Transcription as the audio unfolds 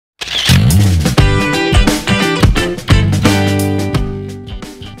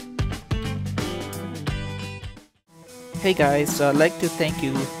Hey guys, so I'd like to thank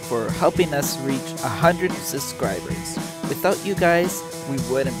you for helping us reach 100 subscribers. Without you guys, we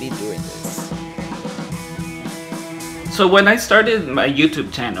wouldn't be doing this. So when I started my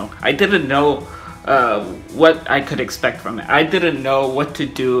YouTube channel, I didn't know what I could expect from it. I didn't know what to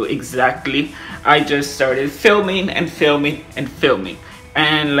do exactly. I just started filming and filming and filming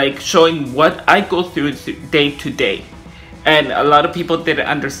and like showing what I go through day to day. And a lot of people didn't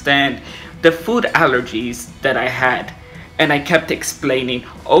understand the food allergies that I had. And I kept explaining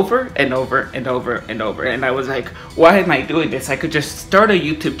over and over and over and over. And I was like, why am I doing this? I could just start a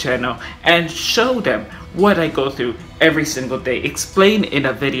YouTube channel and show them what I go through every single day. Explain in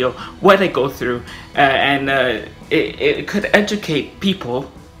a video what I go through. It could educate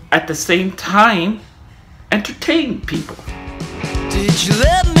people at the same time, entertain people. Did you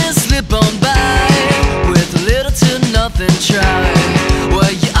let me slip on by with a little to nothing try?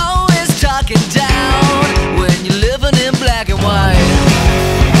 Were you always talking down when you're living in black and white?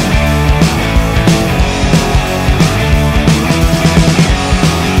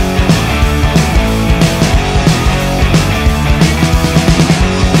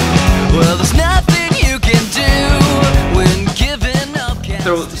 Well, there's nothing you can do when giving up.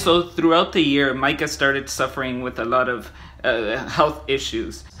 So throughout the year, Micah started suffering with a lot of health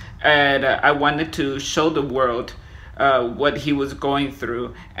issues, and I wanted to show the world what he was going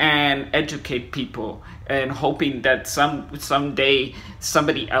through and educate people, and hoping that someday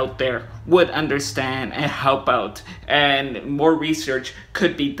somebody out there would understand and help out, and more research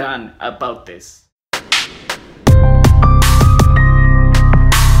could be done about this.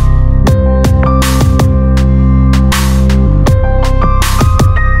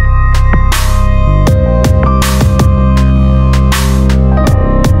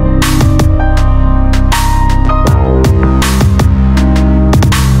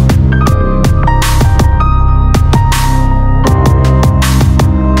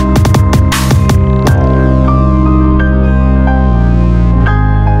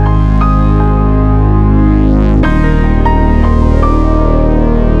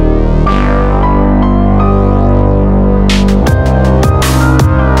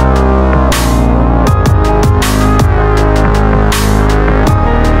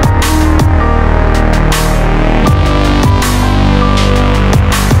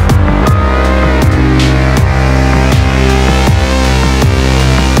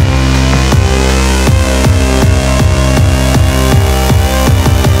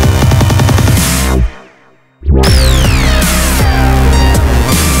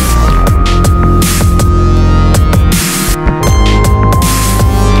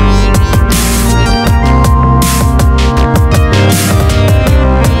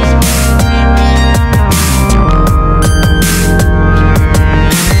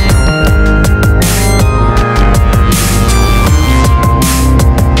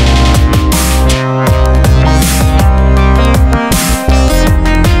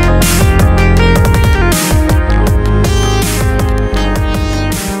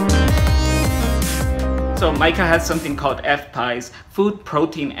 So Micah has something called FPIES, Food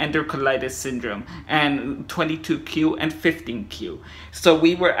Protein Enterocolitis Syndrome, and 22q and 15q. So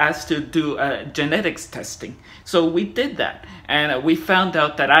we were asked to do genetics testing. So we did that, and we found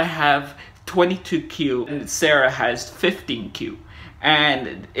out that I have 22q and Sarah has 15q.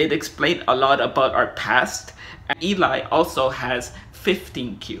 And it explained a lot about our past. And Eli also has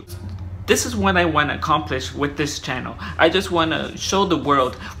 15q. This is what I want to accomplish with this channel. I just want to show the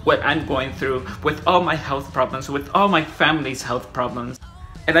world what I'm going through with all my health problems, with all my family's health problems.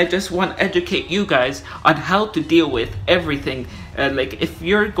 And I just want to educate you guys on how to deal with everything. Like if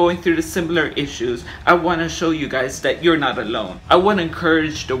you're going through the similar issues, I want to show you guys that you're not alone. I want to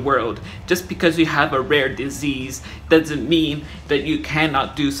encourage the world. Just because you have a rare disease doesn't mean that you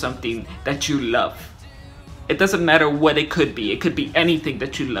cannot do something that you love. It doesn't matter what it could be. It could be anything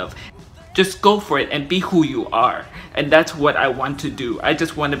that you love. Just go for it and be who you are. And that's what I want to do. I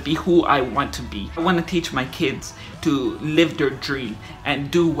just want to be who I want to be. I want to teach my kids to live their dream and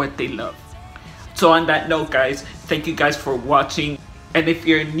do what they love. So on that note, guys, thank you guys for watching. And if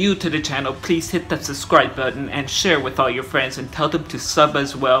you're new to the channel, please hit that subscribe button and share with all your friends and tell them to sub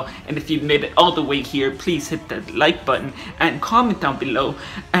as well. And if you've made it all the way here, please hit that like button and comment down below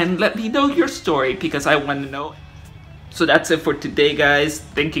and let me know your story, because I want to know. So that's it for today, guys.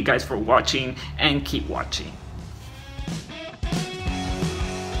 Thank you guys for watching, and keep watching.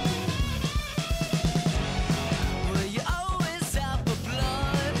 Well, you always have the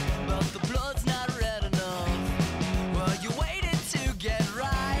blood, but the blood's not red enough. Well, you waited to get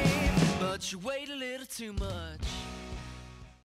right, but you wait a little too much.